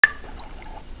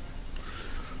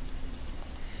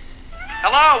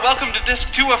Hello, welcome to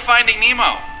Disc 2 of Finding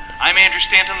Nemo. I'm Andrew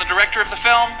Stanton, the director of the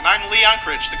film. And I'm Lee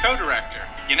Unkrich, the co-director.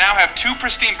 You now have two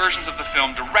pristine versions of the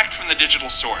film direct from the digital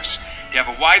source. You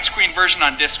have a widescreen version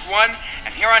on Disc 1,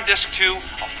 and here on Disc 2,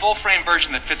 a full-frame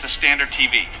version that fits a standard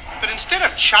TV. But instead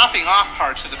of chopping off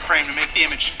parts of the frame to make the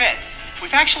image fit,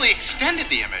 we've actually extended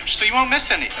the image so you won't miss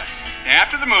anything.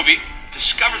 After the movie,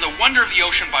 discover the wonder of the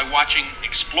ocean by watching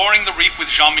Exploring the Reef with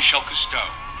Jean-Michel Cousteau.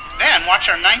 Then watch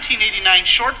our 1989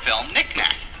 short film, Knick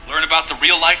Knack. Learn about the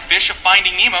real-life fish of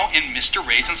Finding Nemo in Mr.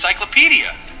 Ray's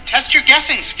Encyclopedia. Test your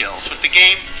guessing skills with the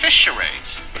game Fish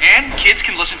Charades. And kids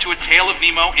can listen to A Tale of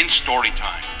Nemo in story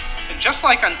time. And just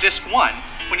like on Disc 1,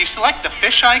 when you select the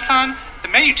fish icon, the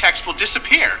menu text will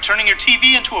disappear, turning your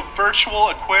TV into a virtual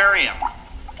aquarium.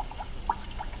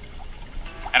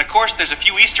 And of course, there's a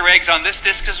few Easter eggs on this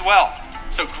disc as well.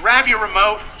 So grab your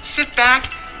remote, sit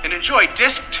back, and enjoy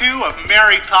Disc 2 of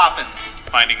Mary Poppins.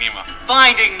 Finding Nemo.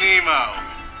 Finding Nemo.